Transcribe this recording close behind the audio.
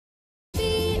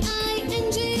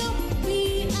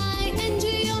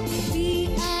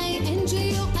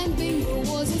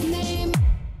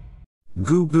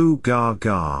Goo goo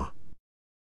gaga.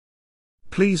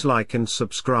 Please like and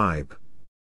subscribe.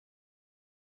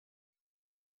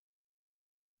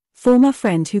 Former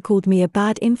friend who called me a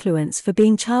bad influence for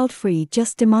being child-free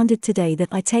just demanded today that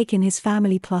I take in his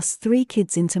family plus 3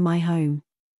 kids into my home.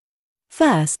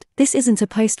 First, this isn't a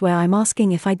post where I'm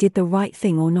asking if I did the right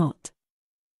thing or not.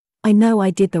 I know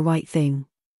I did the right thing.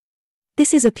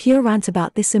 This is a pure rant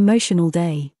about this emotional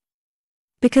day.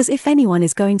 Because if anyone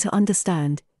is going to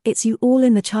understand, it's you all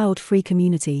in the child-free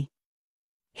community.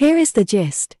 Here is the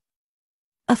gist.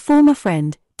 A former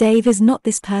friend, Dave is not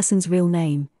this person's real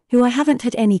name, who I haven't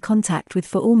had any contact with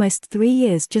for almost 3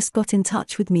 years, just got in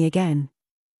touch with me again.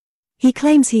 He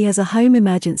claims he has a home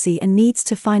emergency and needs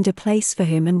to find a place for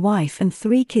him and wife and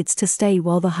 3 kids to stay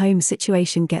while the home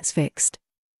situation gets fixed.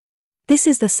 This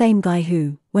is the same guy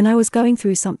who, when I was going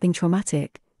through something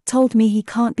traumatic, told me he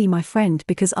can't be my friend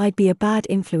because I'd be a bad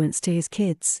influence to his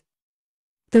kids.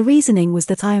 The reasoning was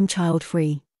that I am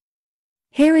child-free.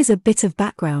 Here is a bit of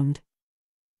background.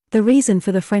 The reason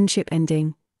for the friendship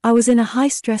ending: I was in a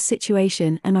high-stress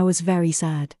situation and I was very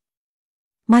sad.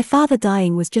 My father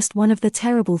dying was just one of the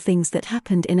terrible things that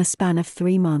happened in a span of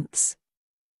 3 months.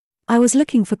 I was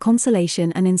looking for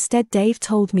consolation, and instead Dave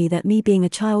told me that me being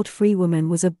a child-free woman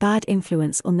was a bad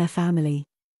influence on their family.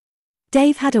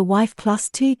 Dave had a wife plus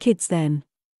 2 kids then.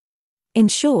 In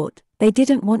short, they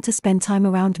didn't want to spend time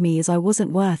around me as I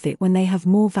wasn't worth it when they have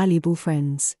more valuable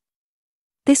friends.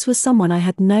 This was someone I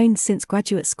had known since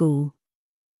graduate school.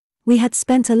 We had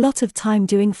spent a lot of time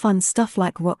doing fun stuff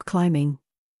like rock climbing.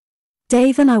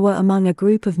 Dave and I were among a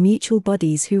group of mutual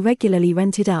buddies who regularly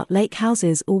rented out lake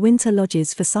houses or winter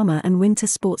lodges for summer and winter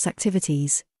sports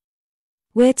activities.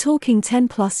 We're talking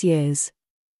 10+ years.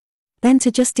 Then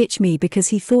to just ditch me because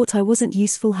he thought I wasn't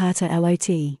useful hurt a lot.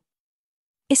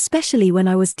 Especially when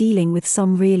I was dealing with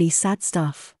some really sad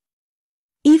stuff.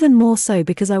 Even more so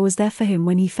because I was there for him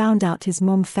when he found out his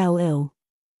mom fell ill.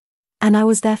 And I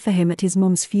was there for him at his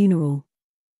mom's funeral.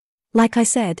 Like I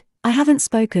said, I haven't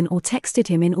spoken or texted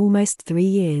him in almost 3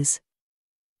 years.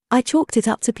 I chalked it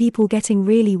up to people getting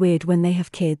really weird when they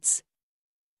have kids.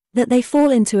 That they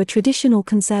fall into a traditional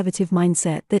conservative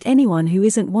mindset that anyone who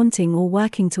isn't wanting or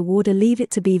working toward a Leave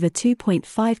It to Beaver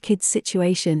 2.5 kids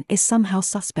situation is somehow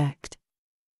suspect.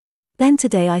 Then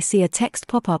today I see a text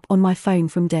pop up on my phone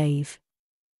from Dave.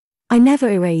 I never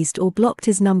erased or blocked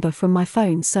his number from my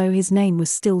phone, so his name was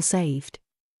still saved.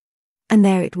 And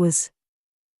there it was.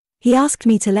 He asked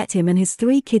me to let him and his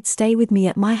 3 kids stay with me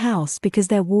at my house because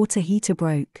their water heater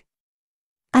broke.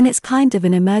 And it's kind of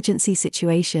an emergency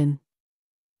situation.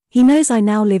 He knows I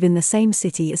now live in the same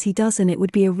city as he does, and it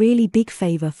would be a really big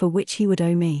favor for which he would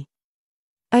owe me.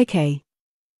 Okay.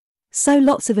 So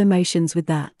lots of emotions with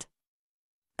that.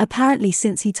 Apparently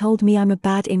since he told me I'm a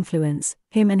bad influence,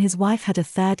 him and his wife had a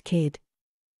 3rd kid.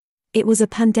 It was a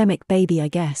pandemic baby, I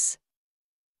guess.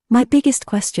 My biggest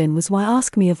question was why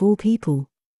ask me of all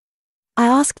people? I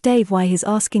asked Dave why he's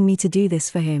asking me to do this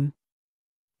for him.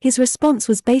 His response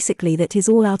was basically that he's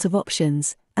all out of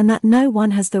options, and that no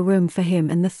one has the room for him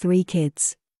and the 3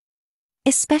 kids.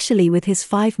 Especially with his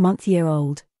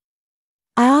 5-month-old.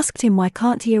 I asked him why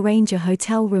can't he arrange a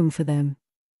hotel room for them.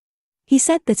 He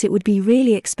said that it would be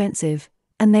really expensive,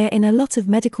 and they're in a lot of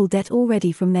medical debt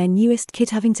already from their newest kid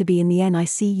having to be in the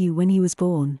NICU when he was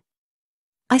born.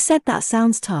 I said that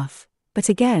sounds tough, but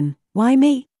again, why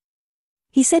me?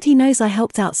 He said he knows I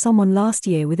helped out someone last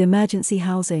year with emergency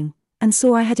housing, and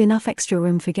saw I had enough extra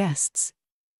room for guests.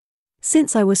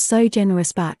 Since I was so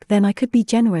generous back then, I could be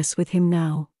generous with him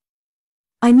now.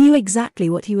 I knew exactly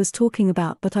what he was talking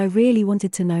about, but I really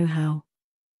wanted to know how.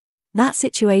 That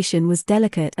situation was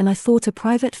delicate and I thought a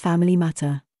private family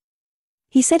matter.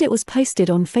 He said it was posted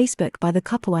on Facebook by the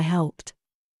couple I helped.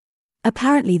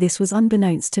 Apparently this was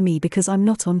unbeknownst to me because I'm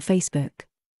not on Facebook.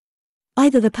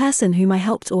 Either the person whom I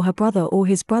helped or her brother or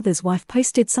his brother's wife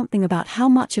posted something about how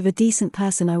much of a decent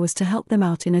person I was to help them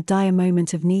out in a dire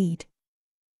moment of need.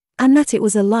 And that it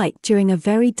was a light during a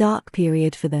very dark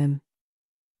period for them.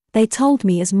 They told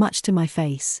me as much to my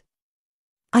face.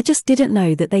 I just didn't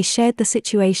know that they shared the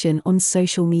situation on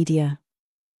social media.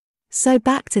 So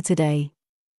back to today.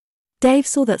 Dave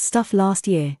saw that stuff last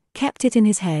year, kept it in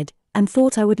his head, and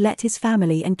thought I would let his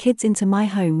family and kids into my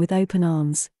home with open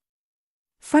arms.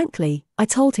 Frankly, I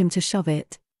told him to shove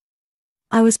it.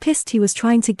 I was pissed he was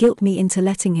trying to guilt me into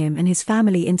letting him and his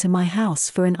family into my house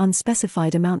for an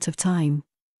unspecified amount of time.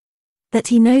 That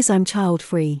he knows I'm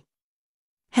child-free.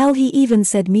 Hell, he even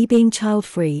said me being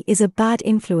child-free is a bad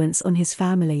influence on his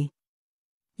family.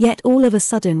 Yet all of a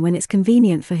sudden, when it's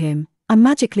convenient for him, I'm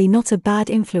magically not a bad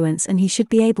influence and he should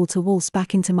be able to waltz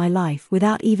back into my life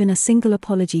without even a single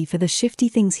apology for the shifty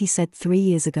things he said 3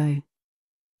 years ago.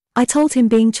 I told him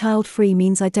being child-free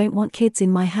means I don't want kids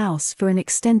in my house for an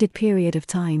extended period of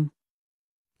time.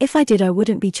 If I did, I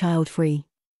wouldn't be child-free.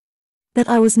 That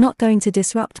I was not going to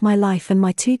disrupt my life and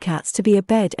my 2 cats to be a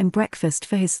bed and breakfast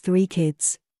for his 3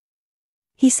 kids.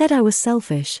 He said I was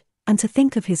selfish, and to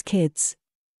think of his kids.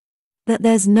 That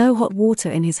there's no hot water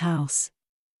in his house.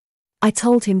 I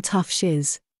told him tough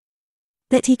shiz.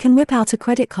 That he can whip out a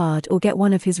credit card or get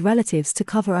one of his relatives to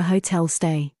cover a hotel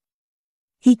stay.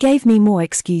 He gave me more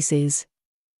excuses.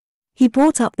 He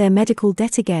brought up their medical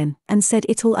debt again and said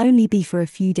it'll only be for a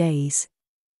few days.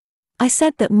 I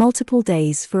said that multiple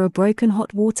days for a broken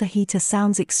hot water heater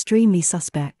sounds extremely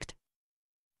suspect.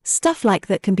 Stuff like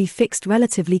that can be fixed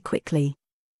relatively quickly.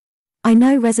 I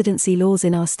know residency laws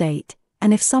in our state,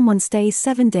 and if someone stays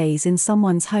 7 days in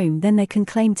someone's home then they can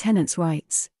claim tenants'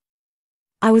 rights.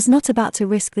 I was not about to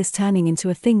risk this turning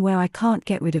into a thing where I can't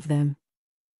get rid of them.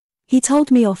 He told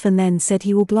me off and then said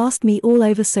he will blast me all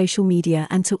over social media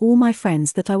and to all my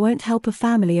friends that I won't help a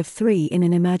family of 3 in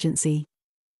an emergency.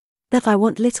 That I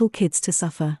want little kids to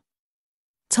suffer.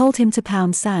 Told him to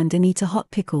pound sand and eat a hot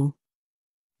pickle.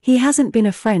 He hasn't been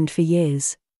a friend for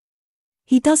years.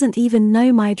 He doesn't even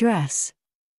know my address.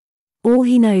 All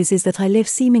he knows is that I live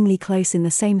seemingly close in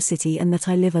the same city and that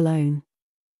I live alone.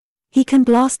 He can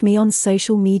blast me on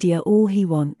social media all he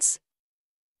wants.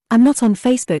 I'm not on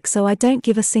Facebook, so I don't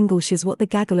give a single shiz what the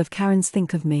gaggle of Karens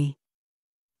think of me.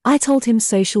 I told him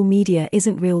social media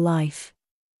isn't real life.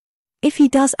 If he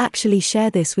does actually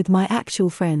share this with my actual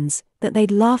friends, that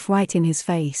they'd laugh right in his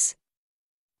face.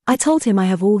 I told him I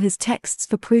have all his texts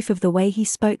for proof of the way he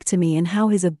spoke to me and how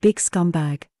he's a big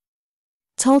scumbag.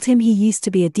 Told him he used to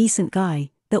be a decent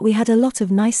guy, that we had a lot of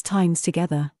nice times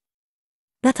together.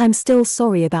 That I'm still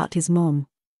sorry about his mom.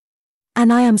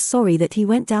 And I am sorry that he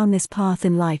went down this path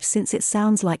in life since it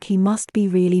sounds like he must be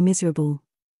really miserable.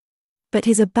 But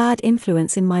he's a bad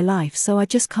influence in my life, so I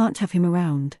just can't have him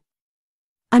around.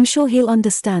 I'm sure he'll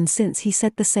understand since he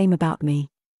said the same about me.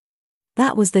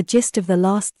 That was the gist of the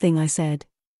last thing I said.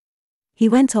 He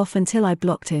went off until I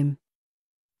blocked him.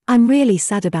 I'm really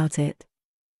sad about it.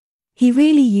 He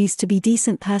really used to be a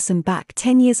decent person back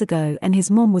 10 years ago and his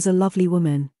mom was a lovely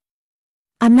woman.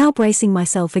 I'm now bracing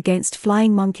myself against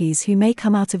flying monkeys who may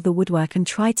come out of the woodwork and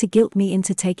try to guilt me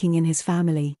into taking in his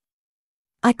family.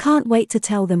 I can't wait to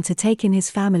tell them to take in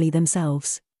his family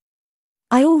themselves.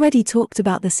 I already talked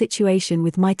about the situation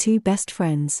with my 2 best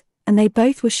friends, and they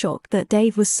both were shocked that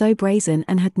Dave was so brazen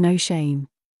and had no shame.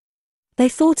 They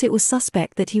thought it was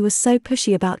suspect that he was so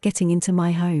pushy about getting into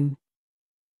my home.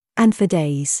 And for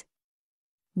days.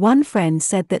 One friend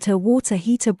said that her water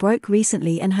heater broke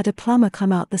recently and had a plumber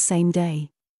come out the same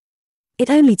day. It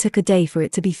only took a day for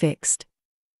it to be fixed.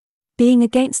 Being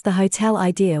against the hotel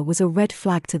idea was a red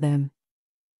flag to them.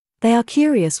 They are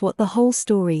curious what the whole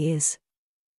story is.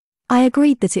 I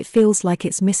agreed that it feels like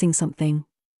it's missing something.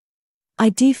 I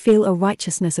do feel a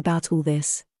righteousness about all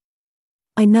this.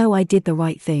 I know I did the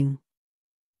right thing.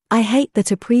 I hate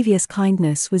that a previous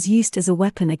kindness was used as a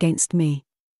weapon against me.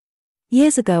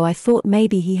 Years ago I thought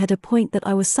maybe he had a point that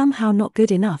I was somehow not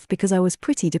good enough because I was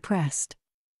pretty depressed.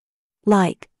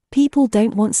 Like, people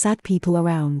don't want sad people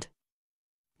around.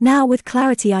 Now with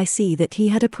clarity I see that he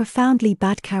had a profoundly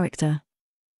bad character.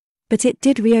 But it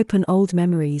did reopen old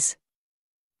memories.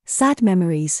 Sad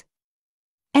memories.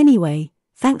 Anyway,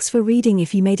 thanks for reading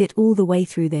if you made it all the way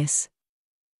through this.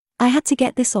 I had to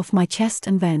get this off my chest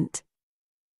and vent.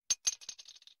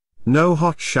 No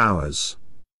hot showers.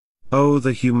 Oh,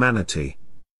 the humanity.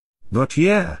 But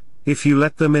yeah, if you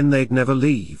let them in they'd never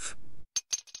leave.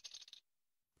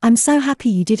 I'm so happy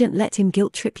you didn't let him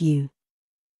guilt trip you.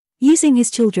 Using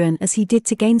his children as he did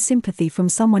to gain sympathy from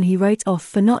someone he wrote off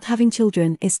for not having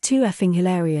children is too effing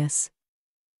hilarious.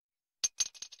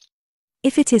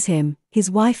 If it is him, his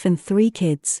wife and 3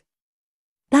 kids.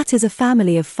 That is a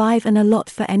family of 5 and a lot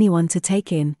for anyone to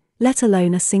take in, let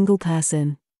alone a single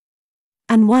person.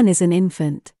 And one is an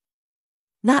infant.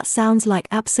 That sounds like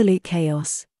absolute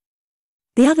chaos.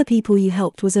 The other people you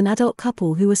helped was an adult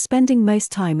couple who was spending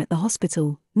most time at the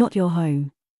hospital, not your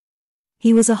home.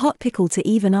 He was a hot pickle to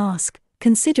even ask,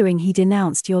 considering he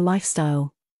denounced your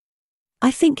lifestyle.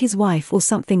 I think his wife or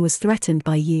something was threatened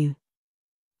by you.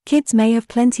 Kids may have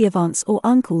plenty of aunts or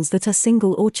uncles that are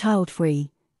single or child-free,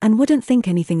 and wouldn't think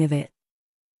anything of it.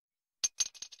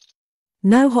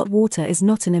 No hot water is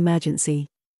not an emergency.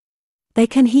 They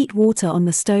can heat water on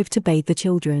the stove to bathe the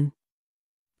children.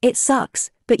 It sucks,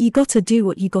 but you gotta do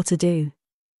what you gotta do.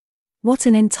 What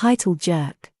an entitled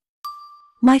jerk.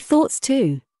 My thoughts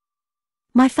too.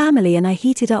 My family and I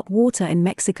heated up water in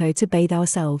Mexico to bathe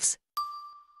ourselves.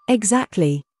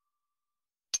 Exactly.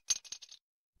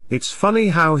 It's funny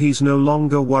how he's no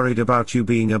longer worried about you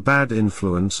being a bad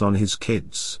influence on his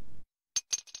kids.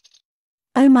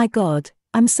 Oh my god,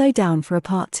 I'm so down for a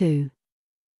part 2.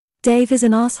 Dave is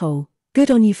an asshole, good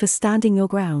on you for standing your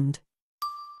ground.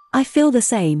 I feel the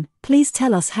same, please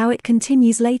tell us how it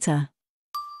continues later.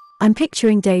 I'm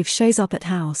picturing Dave shows up at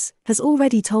house, has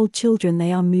already told children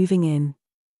they are moving in.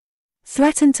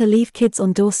 Threatened to leave kids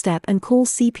on doorstep and call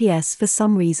CPS for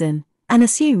some reason, and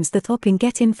assumes that Op in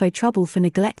get info trouble for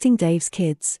neglecting Dave's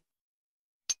kids.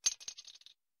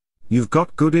 You've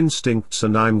got good instincts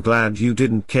and I'm glad you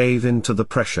didn't cave into the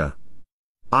pressure.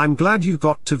 I'm glad you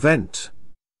got to vent.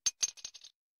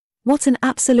 What an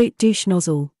absolute douche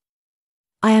nozzle.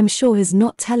 I am sure he's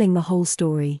not telling the whole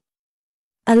story.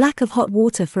 A lack of hot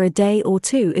water for a day or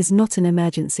 2 is not an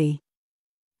emergency.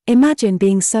 Imagine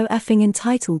being so effing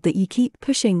entitled that you keep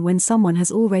pushing when someone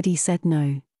has already said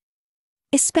no.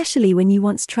 Especially when you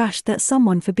once trashed that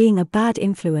someone for being a bad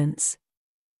influence.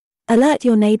 Alert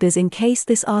your neighbors in case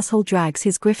this asshole drags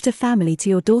his grifter family to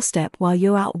your doorstep while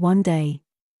you're out one day.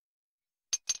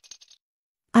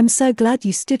 I'm so glad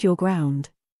you stood your ground.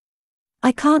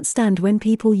 I can't stand when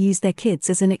people use their kids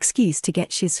as an excuse to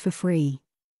get shiz for free.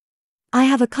 I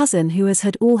have a cousin who has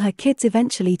had all her kids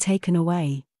eventually taken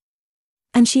away.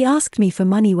 And she asked me for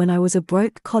money when I was a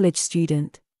broke college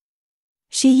student.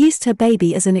 She used her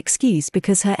baby as an excuse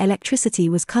because her electricity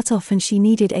was cut off and she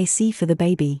needed AC for the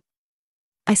baby.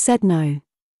 I said no.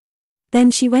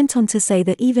 Then she went on to say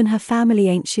that even her family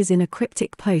ain't shiz in a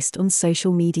cryptic post on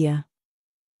social media.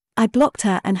 I blocked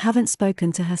her and haven't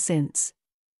spoken to her since.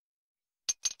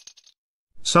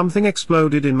 Something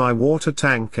exploded in my water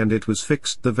tank and it was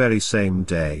fixed the very same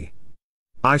day.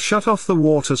 I shut off the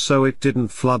water so it didn't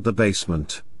flood the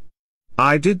basement.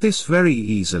 I did this very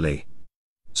easily.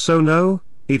 So no,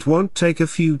 it won't take a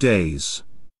few days.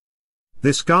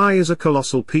 This guy is a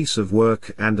colossal piece of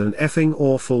work and an effing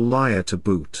awful liar to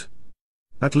boot.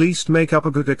 At least make up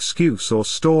a good excuse or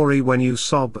story when you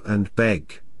sob and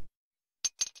beg.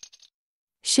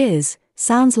 Shiz,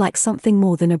 sounds like something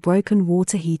more than a broken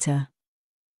water heater.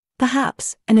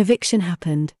 Perhaps, an eviction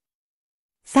happened.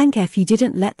 Thank F you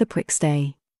didn't let the prick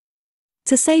stay.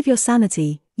 To save your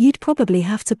sanity, you'd probably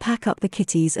have to pack up the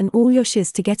kitties and all your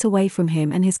shiz to get away from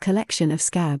him and his collection of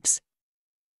scabs.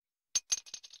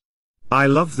 I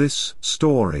love this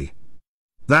story.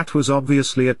 That was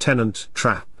obviously a tenant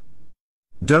trap.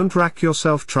 Don't rack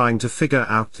yourself trying to figure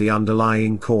out the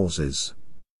underlying causes.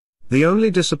 The only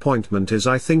disappointment is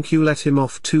I think you let him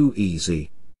off too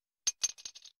easy.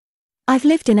 I've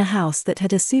lived in a house that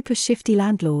had a super shifty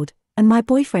landlord, and my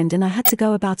boyfriend and I had to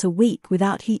go about a week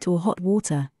without heat or hot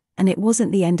water, and it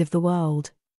wasn't the end of the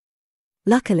world.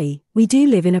 Luckily, we do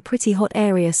live in a pretty hot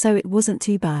area so it wasn't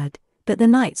too bad, but the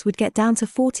nights would get down to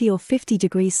 40 or 50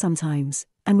 degrees sometimes,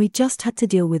 and we just had to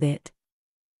deal with it.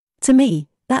 To me,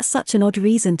 that's such an odd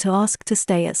reason to ask to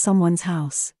stay at someone's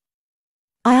house.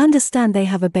 I understand they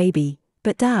have a baby,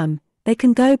 but damn, they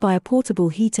can go buy a portable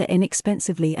heater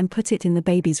inexpensively and put it in the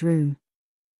baby's room.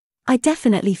 I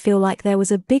definitely feel like there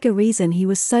was a bigger reason he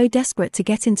was so desperate to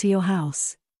get into your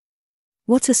house.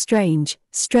 What a strange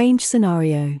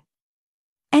scenario.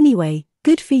 Anyway,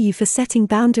 good for you for setting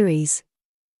boundaries.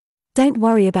 Don't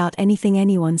worry about anything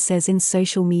anyone says in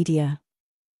social media.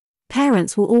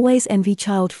 Parents will always envy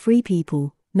child-free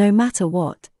people, no matter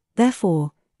what,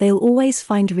 therefore, they'll always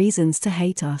find reasons to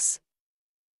hate us.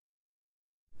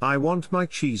 I want my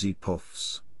cheesy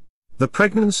puffs. The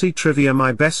pregnancy trivia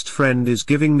my best friend is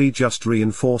giving me just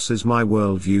reinforces my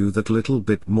worldview that little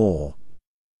bit more.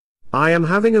 I am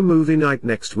having a movie night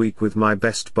next week with my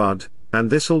best bud,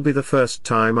 and this'll be the first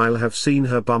time I'll have seen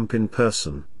her bump in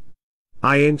person.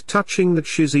 I ain't touching that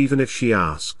shiz even if she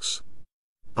asks.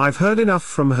 I've heard enough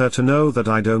from her to know that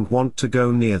I don't want to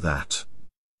go near that.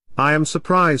 I am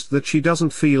surprised that she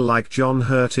doesn't feel like John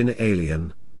Hurt in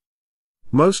Alien.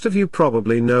 Most of you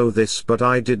probably know this but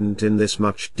I didn't in this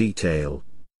much detail.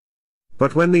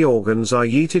 But when the organs are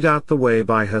yeeted out the way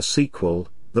by her sequel,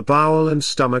 the bowel and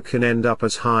stomach can end up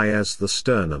as high as the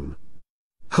sternum.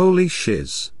 Holy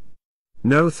shiz.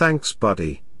 No thanks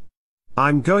buddy.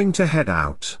 I'm going to head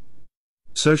out.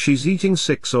 So she's eating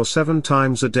 6 or 7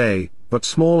 times a day, but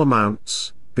small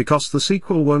amounts, because the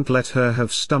sequel won't let her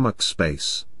have stomach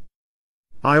space.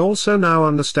 I also now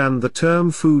understand the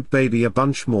term food baby a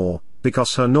bunch more,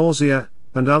 because her nausea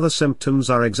and other symptoms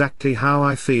are exactly how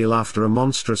I feel after a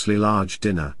monstrously large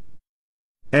dinner.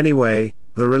 Anyway,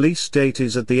 the release date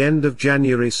is at the end of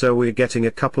January so we're getting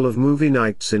a couple of movie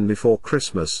nights in before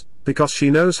Christmas, Because she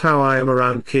knows how I am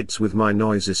around kids with my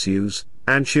noise issues,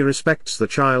 and she respects the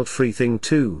child-free thing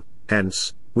too,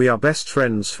 hence, we are best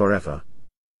friends forever.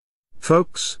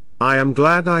 Folks, I am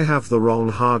glad I have the wrong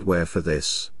hardware for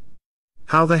this.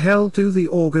 How the hell do the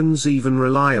organs even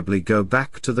reliably go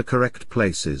back to the correct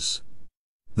places?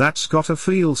 That's gotta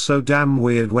feel so damn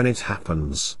weird when it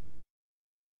happens.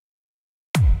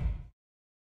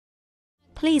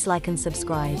 Please like and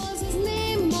subscribe.